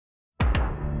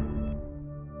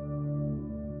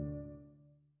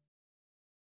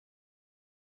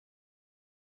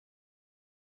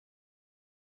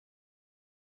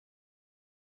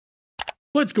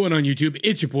What's going on YouTube?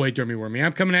 It's your boy Dermy Wormy.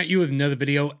 I'm coming at you with another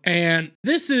video, and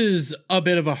this is a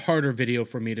bit of a harder video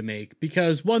for me to make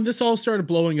because one, this all started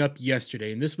blowing up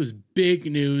yesterday, and this was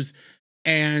big news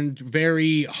and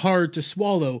very hard to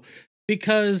swallow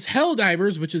because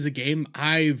Helldivers, which is a game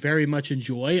I very much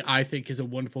enjoy, I think is a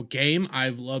wonderful game.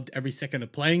 I've loved every second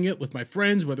of playing it with my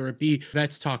friends, whether it be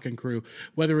Vets Talking Crew,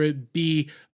 whether it be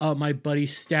my buddy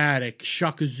Static,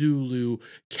 Shaka Zulu,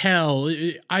 Kel.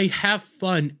 I have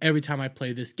fun every time I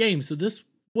play this game. So this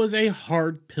was a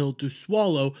hard pill to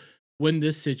swallow when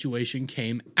this situation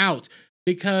came out.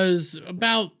 Because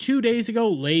about 2 days ago,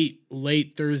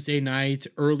 late Thursday night,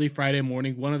 early Friday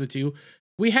morning, one of the two,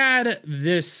 we had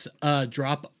this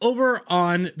drop over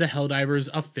on the Helldivers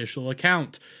official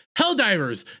account.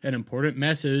 Helldivers, an important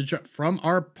message from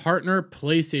our partner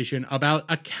PlayStation about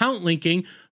account linking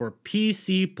for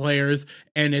PC players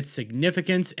and its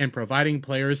significance in providing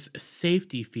players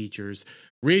safety features.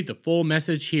 Read the full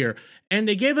message here. And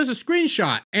they gave us a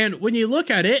screenshot. And when you look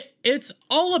at it, it's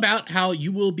all about how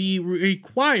you will be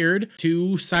required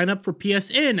to sign up for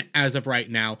PSN as of right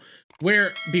now,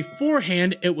 where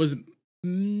beforehand it was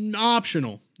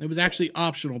optional. It was actually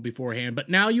optional beforehand, but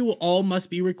now you will all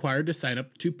must be required to sign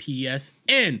up to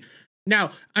PSN.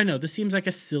 Now, I know this seems like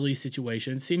a silly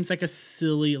situation. It seems like a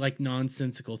silly, like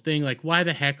nonsensical thing. Like, why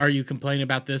the heck are you complaining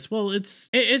about this? Well, it's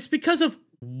because of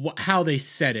how they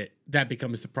said it that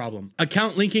becomes the problem.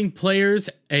 Account linking players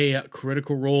a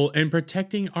critical role in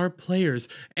protecting our players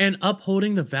and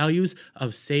upholding the values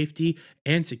of safety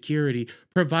and security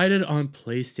provided on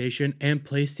PlayStation and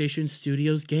PlayStation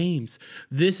Studios games.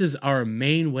 This is our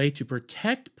main way to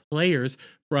protect players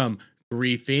from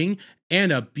griefing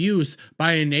and abuse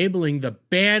by enabling the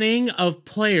banning of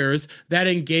players that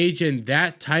engage in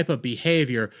that type of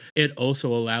behavior. It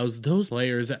also allows those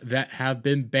players that have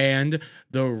been banned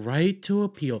the right to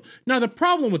appeal. Now, the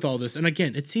problem with all this, and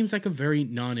again, it seems like a very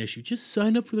non-issue, just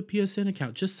sign up for the PSN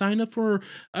account. Just sign up for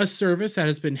a service that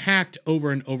has been hacked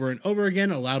over and over and over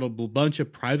again, allowed a bunch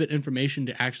of private information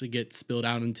to actually get spilled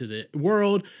out into the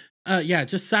world. Yeah,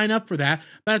 just sign up for that.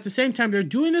 But at the same time, they're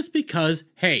doing this because,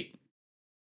 hey,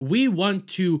 we want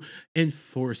to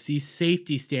enforce these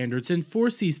safety standards,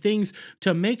 enforce these things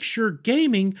to make sure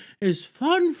gaming is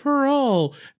fun for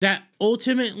all. That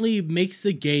ultimately makes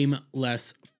the game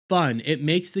less fun. It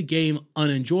makes the game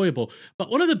unenjoyable. But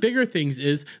one of the bigger things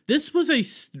is this was a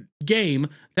game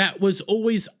that was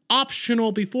always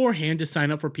optional beforehand to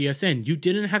sign up for PSN. You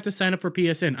didn't have to sign up for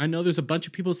PSN. I know there's a bunch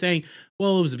of people saying,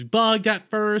 well, it was bugged at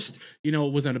first. You know,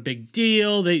 it wasn't a big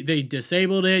deal. They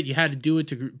disabled it. You had to do it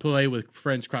to play with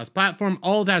friends cross-platform.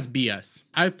 All that's BS.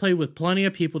 I've played with plenty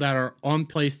of people that are on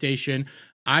PlayStation.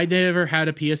 I never had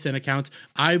a PSN account.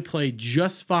 I played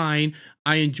just fine.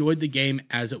 I enjoyed the game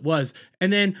as it was.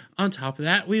 And then on top of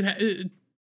that,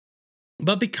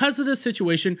 but because of this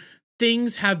situation,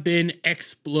 things have been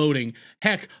exploding.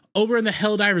 Heck, over in the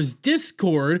Helldivers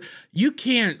Discord, you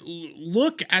can't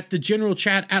look at the general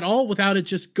chat at all without it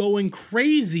just going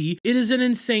crazy. It is an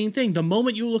insane thing. The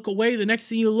moment you look away, the next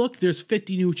thing you look, there's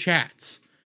 50 new chats.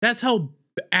 That's how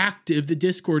active the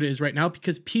Discord is right now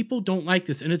because people don't like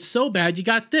this, and it's so bad. You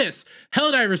got this: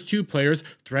 Helldivers 2 players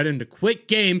threatened to quit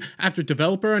game after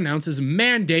developer announces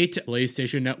mandate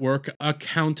PlayStation Network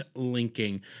account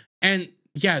linking. And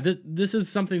yeah, this is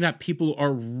something that people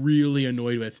are really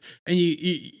annoyed with, and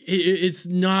it's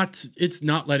not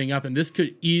letting up, and this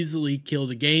could easily kill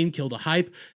the game, kill the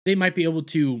hype. They might be able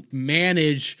to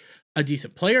manage a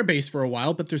decent player base for a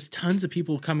while, but there's tons of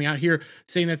people coming out here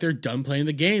saying that they're done playing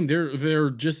the game. They're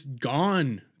just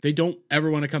gone. They don't ever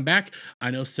want to come back.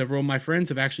 I know several of my friends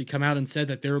have actually come out and said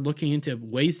that they're looking into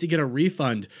ways to get a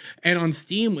refund. And on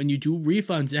Steam, when you do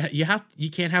refunds, you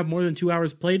can't have more than 2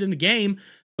 hours played in the game.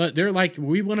 But they're like,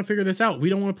 we want to figure this out. We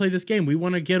don't want to play this game. We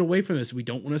want to get away from this. We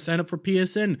don't want to sign up for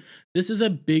PSN. This is a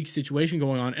big situation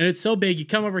going on. And it's so big, you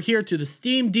come over here to the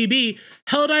Steam DB.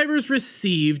 Helldivers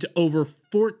received over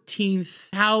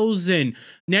 14,000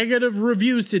 negative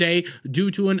reviews today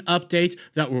due to an update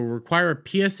that will require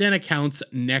PSN accounts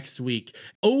next week.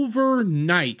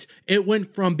 Overnight, it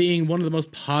went from being one of the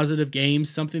most positive games,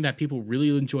 something that people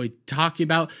really enjoyed talking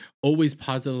about, always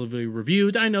positively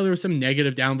reviewed. I know there were some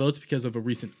negative downvotes because of a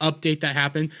recent update that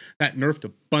happened that nerfed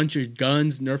a bunch of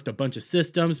guns, nerfed a bunch of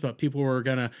systems, but people were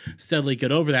gonna steadily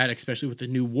get over that, especially with the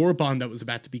new Burbon that was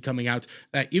about to be coming out.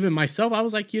 That even myself, I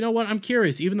was like, you know what, I'm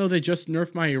curious. Even though they just nerfed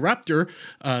my Eruptor,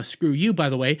 screw you, by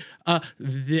the way,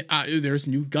 there's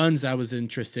new guns I was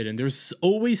interested in. There's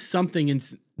always something in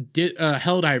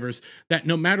Helldivers that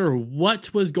no matter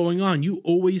what was going on, you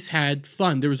always had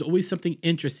fun. There was always something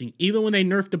interesting. Even when they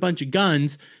nerfed a bunch of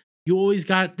guns, You always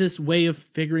got this way of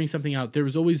figuring something out. There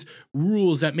was always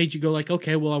rules that made you go like,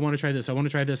 okay, well, I want to try this. I want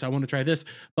to try this. I want to try this.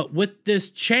 But with this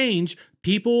change,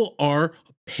 people are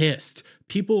pissed.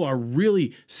 People are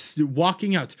really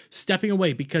walking out, stepping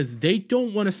away because they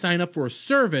don't want to sign up for a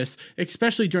service,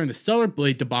 especially during the Stellar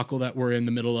Blade debacle that we're in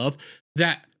the middle of,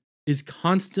 that is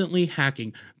constantly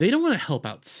hacking. They don't want to help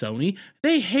out Sony.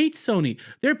 They hate Sony.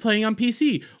 They're playing on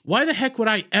PC. Why the heck would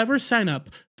I ever sign up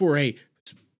for a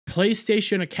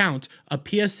PlayStation account, a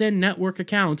PSN network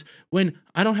account, when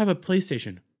I don't have a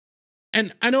PlayStation?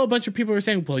 And I know a bunch of people are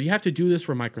saying, well, you have to do this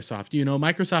for Microsoft. You know,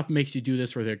 Microsoft makes you do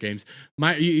this for their games.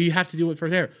 You have to do it for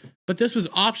there. But this was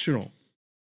optional.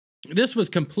 This was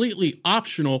completely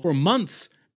optional for months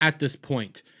at this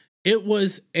point. It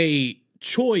was a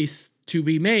choice to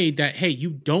be made that, hey, you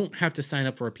don't have to sign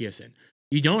up for a PSN.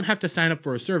 You don't have to sign up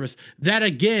for a service that,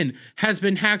 again, has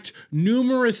been hacked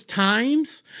numerous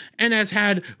times and has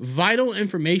had vital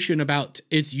information about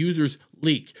its users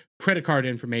leak, credit card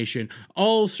information,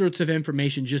 all sorts of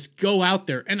information just go out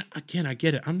there. And again, I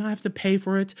get it. I'm not have to pay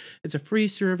for it. It's a free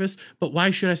service, but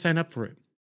why should I sign up for it?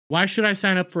 Why should I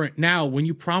sign up for it now when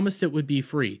you promised it would be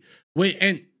free? Wait,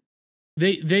 and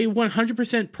they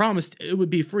 100% promised it would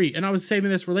be free, and I was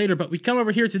saving this for later, but we come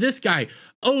over here to this guy,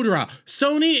 Odra.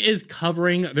 Sony is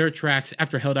covering their tracks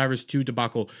after Helldivers 2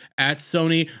 debacle. At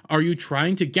Sony, are you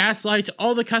trying to gaslight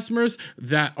all the customers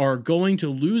that are going to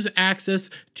lose access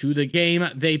to the game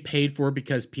they paid for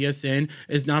because PSN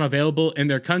is not available in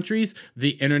their countries?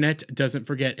 The internet doesn't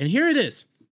forget. And here it is.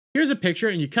 Here's a picture,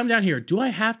 and you come down here. Do I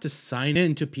have to sign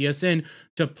in to PSN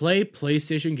to play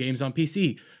PlayStation games on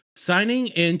PC? Signing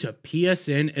in to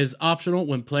PSN is optional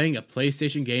when playing a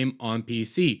PlayStation game on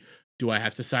PC. Do I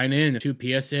have to sign in to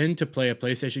PSN to play a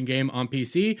PlayStation game on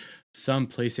PC? Some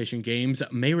PlayStation games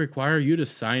may require you to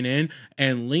sign in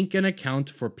and link an account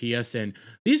for PSN.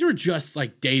 These were just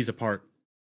like days apart.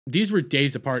 These were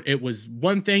days apart. It was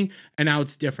one thing, and now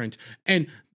it's different. And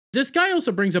this guy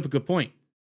also brings up a good point.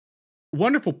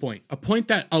 Wonderful point. A point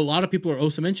that a lot of people are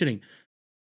also mentioning.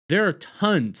 There are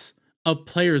tons of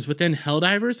players within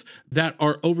Helldivers that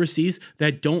are overseas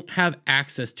that don't have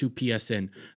access to PSN.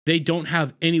 They don't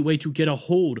have any way to get a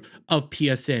hold of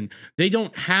PSN. They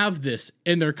don't have this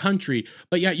in their country,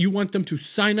 but yet you want them to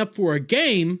sign up for a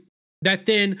game that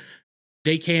then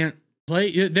they can't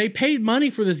play. They paid money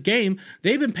for this game.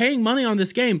 They've been paying money on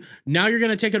this game. Now you're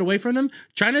going to take it away from them?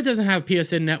 China doesn't have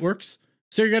PSN networks.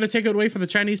 So you're going to take it away from the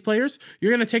Chinese players?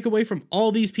 You're going to take away from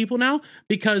all these people now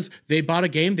because they bought a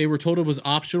game they were told it was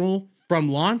optional from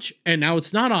launch, and now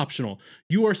it's not optional.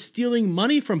 You are stealing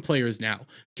money from players now.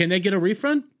 Can they get a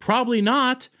refund? Probably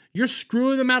not. You're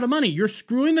screwing them out of money. You're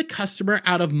screwing the customer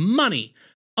out of money.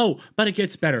 Oh, but it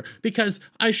gets better because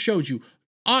I showed you.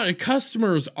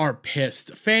 Customers are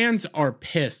pissed. Fans are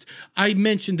pissed. I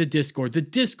mentioned the Discord. The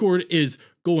Discord is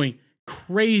going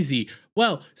crazy.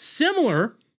 Well,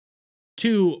 similar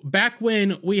to back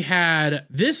when we had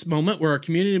this moment where our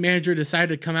community manager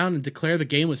decided to come out and declare the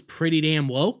game was pretty damn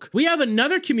woke. We have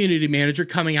another community manager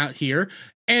coming out here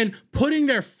and putting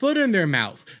their foot in their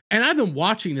mouth. And I've been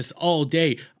watching this all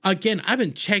day. Again, I've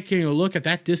been taking a look at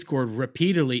that Discord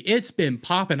repeatedly. It's been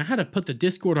popping. I had to put the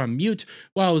Discord on mute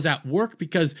while I was at work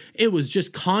because it was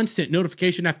just constant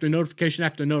notification after notification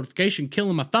after notification,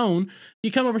 killing my phone.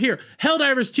 You come over here.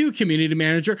 Helldivers 2 community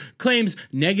manager claims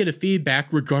negative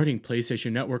feedback regarding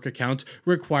PlayStation Network account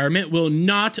requirement will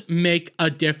not make a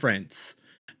difference.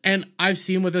 And I've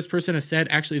seen what this person has said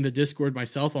actually in the Discord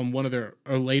myself on one of their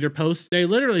later posts. They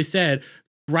literally said,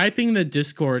 griping the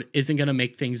Discord isn't going to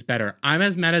make things better. I'm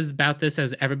as mad about this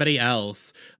as everybody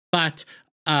else, but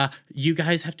you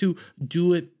guys have to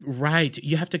do it right.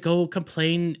 You have to go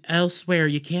complain elsewhere.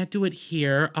 You can't do it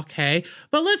here, okay?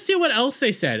 But let's see what else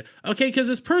they said, okay? Because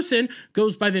this person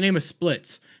goes by the name of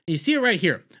Splits. You see it right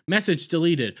here. Message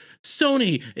deleted.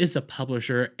 Sony is the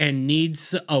publisher and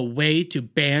needs a way to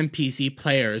ban PC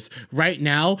players. Right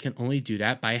now, can only do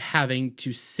that by having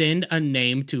to send a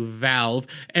name to Valve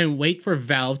and wait for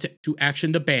Valve to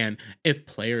action the ban. If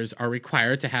players are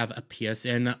required to have a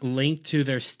PSN linked to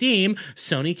their Steam,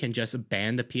 Sony can just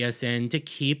ban the PSN to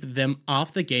keep them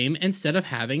off the game instead of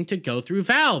having to go through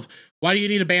Valve. Why do you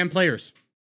need to ban players?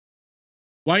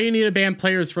 Why do you need to ban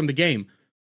players from the game?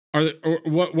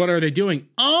 What are they doing?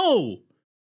 Oh,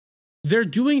 they're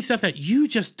doing stuff that you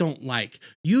just don't like.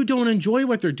 You don't enjoy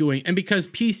what they're doing. And because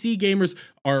PC gamers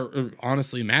are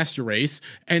honestly master race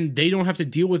and they don't have to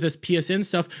deal with this PSN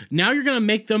stuff, now you're going to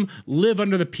make them live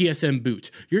under the PSN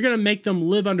boot. You're going to make them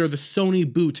live under the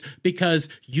Sony boot because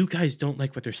you guys don't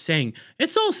like what they're saying.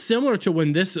 It's all similar to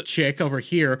when this chick over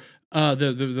here,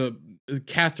 the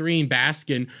Catherine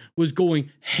Baskin, was going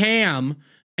ham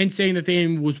and saying that the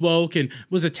game was woke and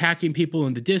was attacking people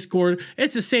in the Discord.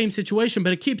 It's the same situation,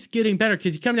 but it keeps getting better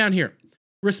because you come down here.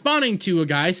 Responding to a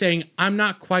guy saying, I'm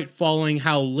not quite following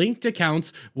how linked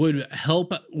accounts would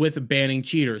help with banning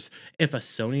cheaters. If a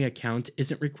Sony account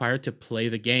isn't required to play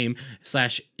the game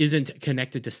 / isn't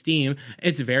connected to Steam,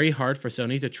 it's very hard for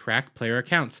Sony to track player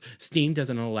accounts. Steam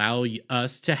doesn't allow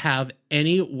us to have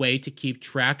any way to keep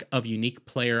track of unique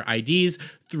player IDs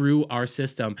through our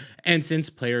system. And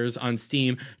since players on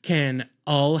Steam can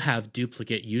all have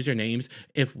duplicate usernames,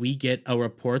 if we get a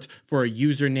report for a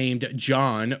user named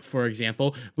John, for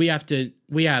example, we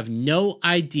have no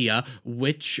idea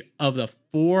which of the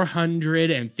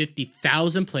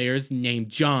 450,000 players named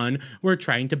John we're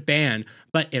trying to ban.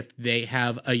 But if they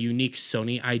have a unique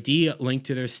Sony ID linked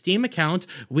to their Steam account,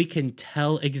 we can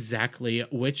tell exactly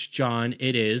which John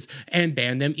it is and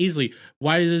ban them easily.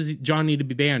 Why does John need to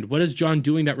be banned? What is John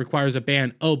doing that requires a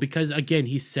ban? Oh, because again,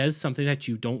 he says something that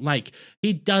you don't like.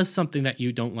 He does something that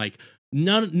you don't like.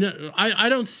 I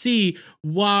don't see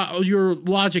why your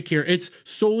logic here. It's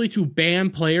solely to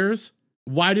ban players.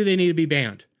 Why do they need to be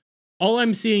banned? All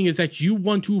I'm seeing is that you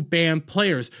want to ban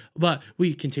players, but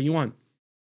we continue on.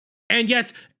 And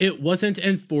yet, it wasn't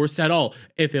enforced at all.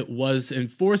 If it was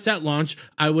enforced at launch,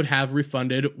 I would have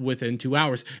refunded within 2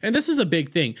 hours. And this is a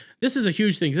big thing. This is a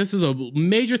huge thing. This is a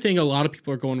major thing a lot of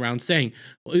people are going around saying.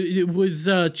 It was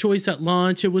a choice at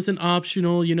launch. It wasn't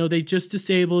optional. You know, they just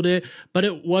disabled it. But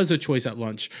it was a choice at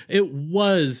launch. It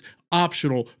was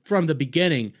optional from the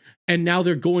beginning. And now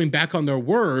they're going back on their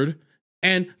word.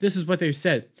 And this is what they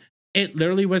said. It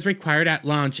literally was required at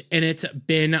launch, and it's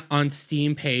been on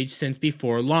Steam page since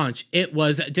before launch. It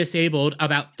was disabled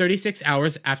about 36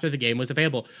 hours after the game was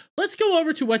available. Let's go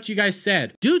over to what you guys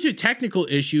said. Due to technical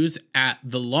issues at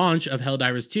the launch of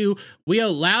Helldivers 2, we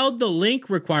allowed the link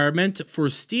requirement for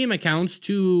Steam accounts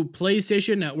to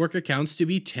PlayStation Network accounts to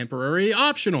be temporarily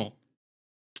optional.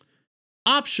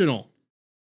 Optional.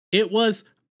 It was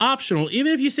optional.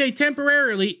 Even if you say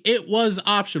temporarily, it was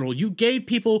optional. You gave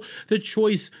people the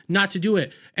choice not to do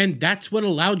it. And that's what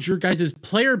allowed your guys'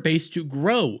 player base to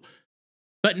grow.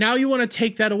 But now you want to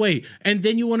take that away. And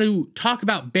then you want to talk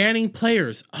about banning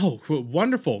players. Oh,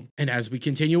 wonderful. And as we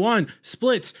continue on,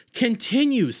 Splits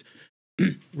continues.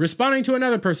 Responding to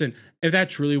another person, if that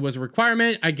truly was a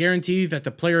requirement, I guarantee that the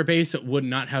player base would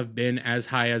not have been as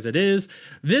high as it is.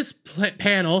 This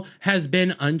panel has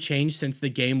been unchanged since the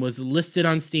game was listed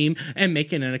on Steam, and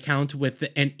making an account with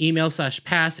an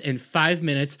email/pass in 5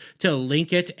 minutes to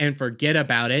link it and forget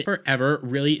about it forever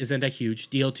really isn't a huge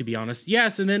deal, to be honest.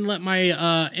 Yes, and then let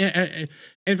my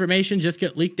information just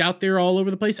get leaked out there all over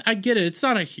the place. I get it. It's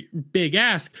not a big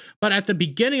ask, but at the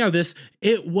beginning of this,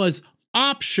 it was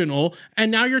optional,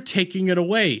 and now you're taking it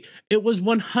away. It was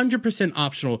 100%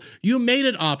 optional. You made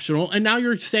it optional, and now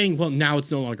you're saying, well, now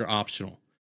it's no longer optional.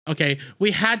 Okay,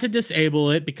 we had to disable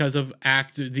it because of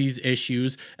these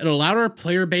issues. It allowed our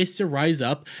player base to rise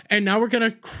up, and now we're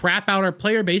gonna crap out our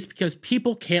player base because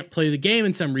people can't play the game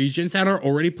in some regions that are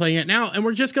already playing it now, and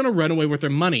we're just gonna run away with their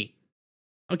money.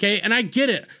 Okay, and I get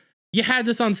it. You had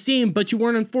this on Steam, but you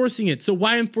weren't enforcing it, so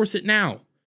why enforce it now?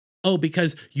 Oh,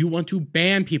 because you want to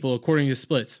ban people according to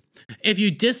Splits. If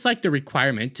you dislike the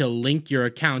requirement to link your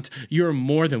account, you're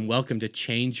more than welcome to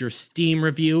change your Steam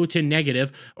review to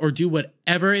negative or do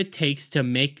whatever it takes to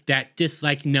make that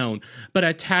dislike known. But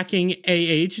attacking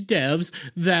AH devs,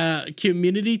 the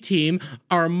community team,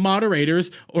 our moderators,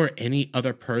 or any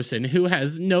other person who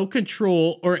has no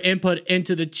control or input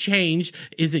into the change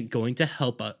isn't going to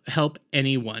help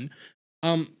anyone.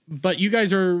 But you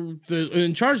guys are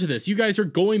in charge of this. You guys are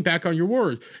going back on your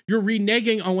word. You're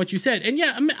reneging on what you said. And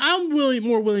yeah, I'm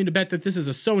more willing to bet that this is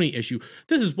a Sony issue.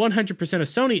 This is 100% a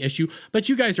Sony issue, but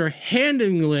you guys are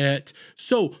handling it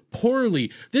so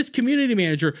poorly. This community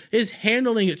manager is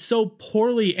handling it so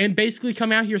poorly and basically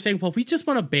come out here saying, well, we just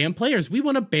want to ban players. We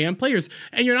want to ban players.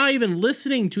 And you're not even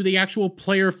listening to the actual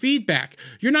player feedback.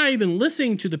 You're not even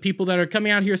listening to the people that are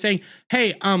coming out here saying,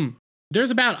 hey,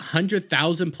 there's about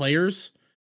 100,000 players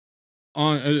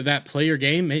on that player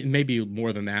game, maybe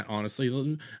more than that, honestly.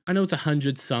 I know it's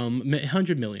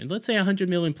 100 million. Let's say 100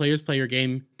 million players play your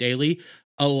game daily.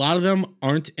 A lot of them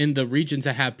aren't in the regions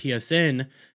that have PSN,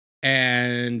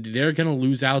 and they're gonna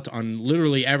lose out on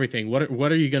literally everything.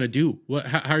 What are you gonna do?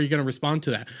 How are you gonna respond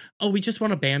to that? Oh, we just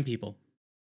want to ban people.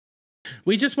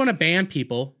 We just want to ban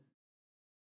people.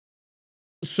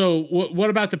 So what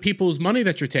about the people's money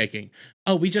that you're taking?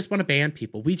 Oh, we just want to ban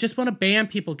people. We just want to ban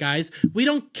people, guys. We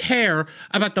don't care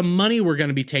about the money we're going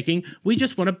to be taking. We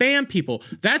just want to ban people.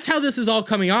 That's how this is all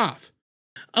coming off.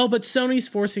 Oh, but Sony's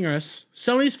forcing us.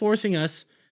 Sony's forcing us,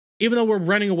 even though we're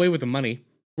running away with the money.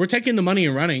 We're taking the money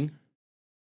and running.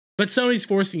 But Sony's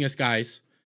forcing us, guys.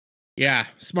 Yeah,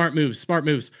 smart moves, smart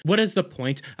moves. What is the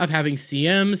point of having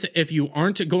CMs if you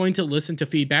aren't going to listen to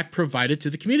feedback provided to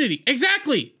the community?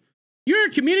 Exactly. You're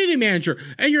a community manager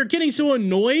and you're getting so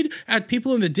annoyed at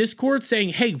people in the Discord saying,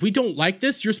 hey, we don't like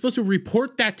this. You're supposed to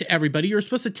report that to everybody. You're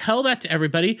supposed to tell that to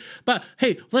everybody. But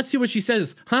hey, let's see what she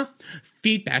says, huh?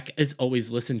 Feedback is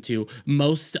always listened to.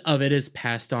 Most of it is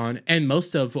passed on, and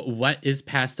most of what is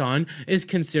passed on is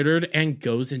considered and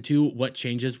goes into what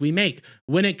changes we make.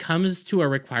 When it comes to a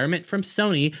requirement from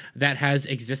Sony that has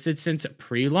existed since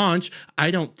pre-launch, I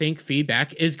don't think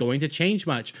feedback is going to change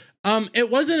much. It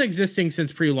wasn't existing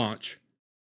since pre-launch.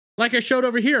 Like I showed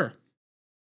over here.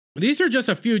 These are just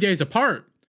a few days apart.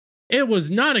 It was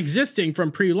not existing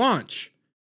from pre-launch.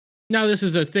 Now, this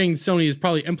is a thing Sony is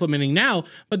probably implementing now,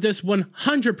 but this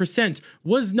 100%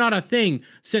 was not a thing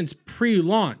since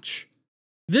pre-launch.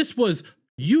 This was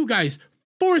you guys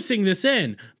forcing this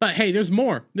in. But hey, there's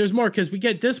more. There's more because we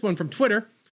get this one from Twitter.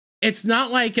 It's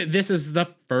not like this is the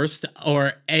first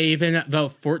or even the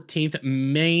 14th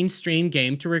mainstream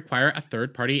game to require a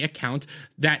third-party account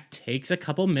that takes a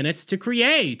couple minutes to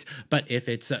create. But if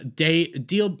it's a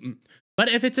deal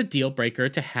breaker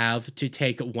to have to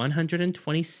take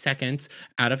 120 seconds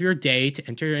out of your day to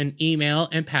enter an email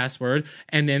and password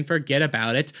and then forget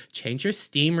about it, change your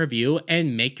Steam review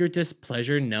and make your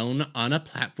displeasure known on a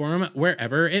platform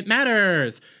wherever it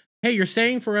matters. Hey, you're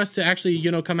saying for us to actually,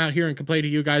 come out here and complain to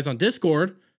you guys on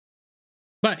Discord.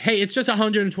 But hey, it's just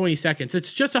 120 seconds.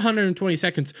 It's just 120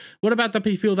 seconds. What about the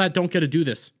people that don't get to do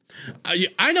this?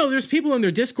 I know there's people in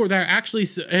their Discord that are actually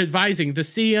advising the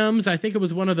CMs. I think it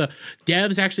was one of the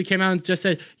devs actually came out and just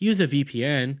said, use a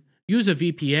VPN. Use a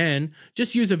VPN.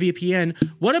 Just use a VPN.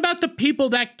 What about the people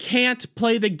that can't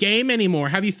play the game anymore?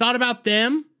 Have you thought about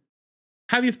them?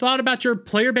 Have you thought about your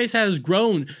player base that has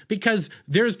grown? Because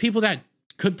there's people that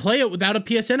could play it without a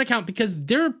PSN account because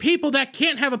there are people that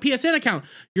can't have a PSN account.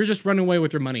 You're just running away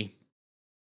with your money.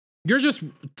 You're just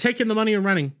taking the money and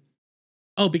running.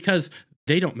 Oh, because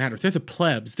they don't matter. They're the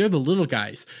plebs. They're the little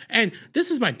guys. And this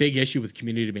is my big issue with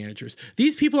community managers.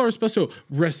 These people are supposed to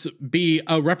be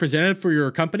a representative for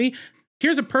your company.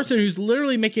 Here's a person who's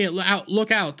literally making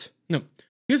it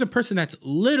Here's a person that's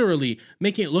literally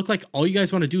making it look like all you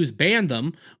guys want to do is ban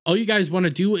them. All you guys want to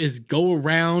do is go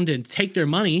around and take their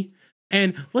money.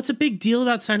 And what's a big deal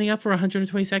about signing up for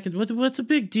 120 seconds? What's a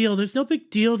big deal? There's no big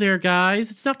deal there,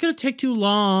 guys. It's not going to take too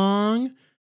long.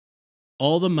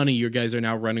 All the money you guys are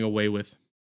now running away with.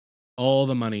 All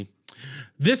the money.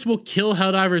 This will kill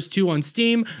Helldivers 2 on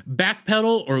Steam,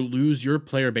 backpedal, or lose your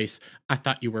player base. I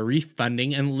thought you were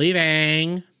refunding and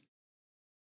leaving.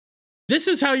 This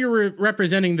is how you're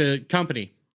representing the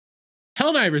company.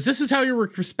 Helldivers, this is how you're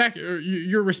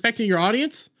respecting your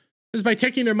audience? This is by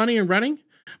taking their money and running?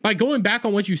 By going back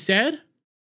on what you said,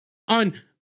 on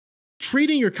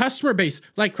treating your customer base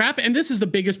like crap. And this is the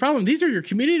biggest problem. These are your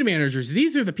community managers.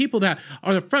 These are the people that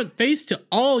are the front face to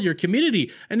all your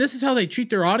community. And this is how they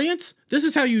treat their audience. This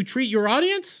is how you treat your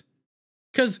audience.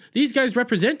 Because these guys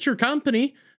represent your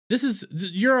company.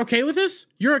 You're okay with this?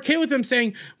 You're okay with them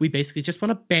saying, we basically just want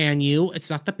to ban you. It's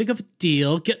not that big of a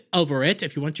deal. Get over it.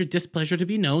 If you want your displeasure to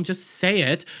be known, just say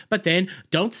it. But then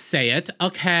don't say it,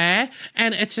 okay?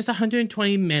 And it's just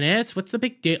 120 minutes. What's the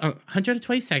big deal?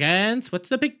 120 seconds. What's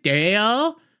the big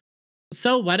deal?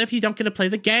 So what if you don't get to play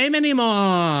the game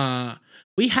anymore?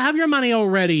 We have your money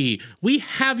already. We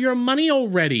have your money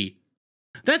already.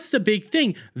 That's the big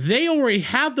thing. They already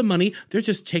have the money. They're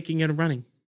just taking it and running.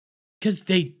 Because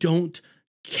they don't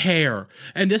care.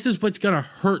 And this is what's going to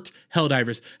hurt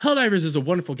Helldivers. Helldivers is a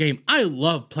wonderful game. I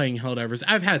love playing Helldivers.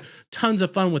 I've had tons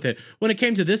of fun with it. When it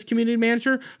came to this community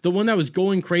manager, the one that was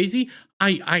going crazy,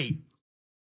 I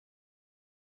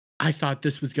thought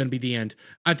this was going to be the end.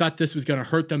 I thought this was going to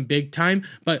hurt them big time,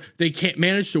 but they can't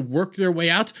manage to work their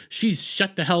way out. She's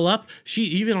shut the hell up. She,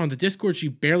 even on the Discord, she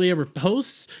barely ever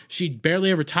posts. She barely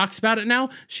ever talks about it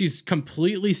now. She's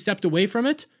completely stepped away from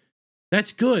it.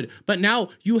 That's good. But now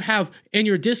you have in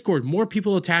your Discord more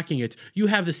people attacking it. You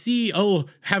have the CEO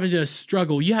having to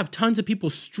struggle. You have tons of people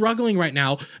struggling right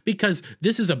now because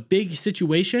this is a big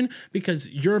situation because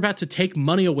you're about to take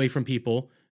money away from people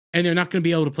and they're not going to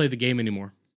be able to play the game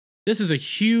anymore. This is a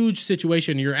huge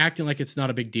situation. You're acting like it's not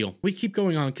a big deal. We keep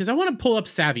going on because I want to pull up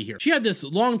Savvy here. She had this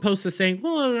long post that's saying,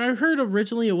 well, I heard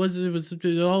originally it was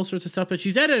all sorts of stuff, but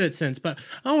she's edited it since. But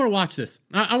I want to watch this.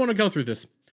 I want to go through this.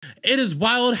 It is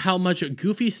wild how much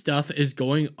goofy stuff is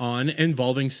going on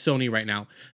involving Sony right now.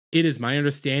 It is my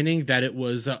understanding that it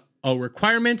was a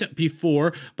requirement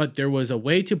before, but there was a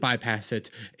way to bypass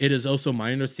it. It is also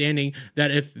my understanding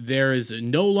that if there is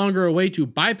no longer a way to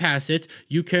bypass it,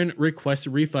 you can request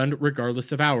a refund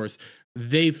regardless of hours.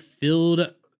 They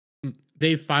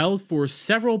filed for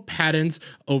several patents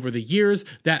over the years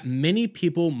that many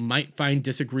people might find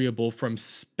disagreeable, from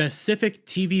specific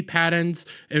TV patents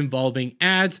involving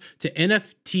ads to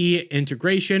NFT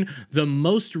integration. The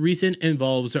most recent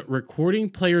involves recording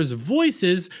players'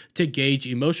 voices to gauge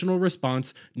emotional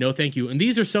response. No, thank you. And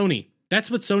these are Sony.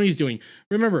 That's what Sony's doing.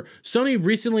 Remember, Sony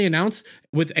recently announced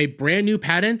with a brand new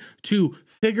patent to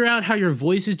figure out how your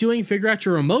voice is doing, figure out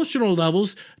your emotional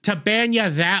levels to ban you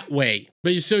that way.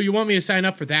 But so you want me to sign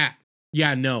up for that?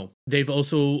 Yeah, no. They've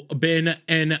also been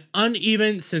an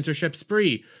uneven censorship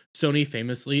spree. Sony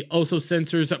famously also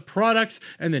censors products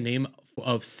in the name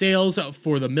of sales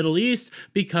for the Middle East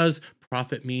because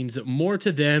profit means more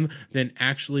to them than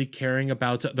actually caring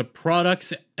about the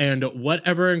products and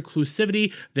whatever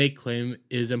inclusivity they claim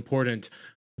is important.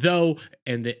 Though,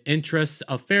 in the interest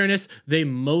of fairness, they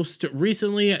most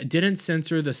recently didn't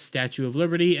censor the Statue of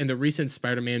Liberty in the recent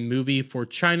Spider-Man movie for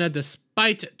China,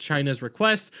 despite China's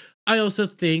request. I also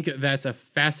think that's a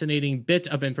fascinating bit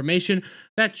of information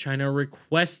that China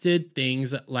requested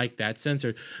things like that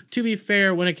censored. To be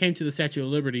fair, when it came to the Statue of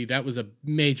Liberty, that was a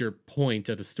major point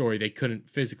of the story. They couldn't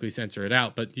physically censor it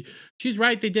out, but she's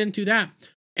right, they didn't do that.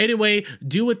 Anyway,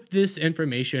 do with this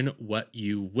information what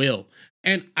you will.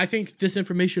 And I think this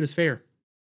information is fair.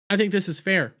 I think this is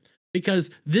fair because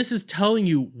this is telling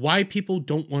you why people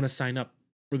don't want to sign up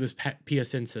for this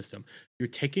PSN system. You're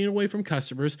taking it away from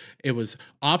customers. It was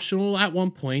optional at one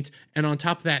point, and on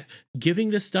top of that, giving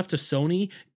this stuff to Sony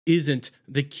isn't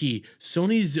the key.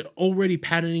 Sony's already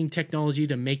patenting technology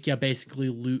to make you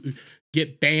basically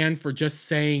get banned for just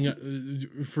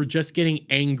getting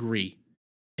angry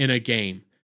in a game.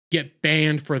 Get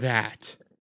banned for that.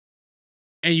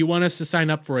 And you want us to sign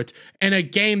up for it in a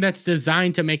game that's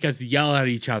designed to make us yell at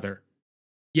each other.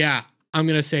 Yeah, I'm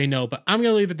going to say no, but I'm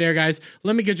going to leave it there, guys.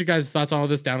 Let me get your guys' thoughts on all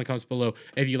this down in the comments below.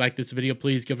 If you like this video,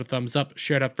 please give it a thumbs up,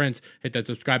 share it up, friends, hit that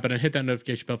subscribe button, hit that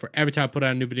notification bell for every time I put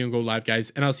out a new video and go live,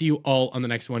 guys. And I'll see you all on the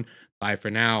next one. Bye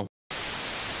for now.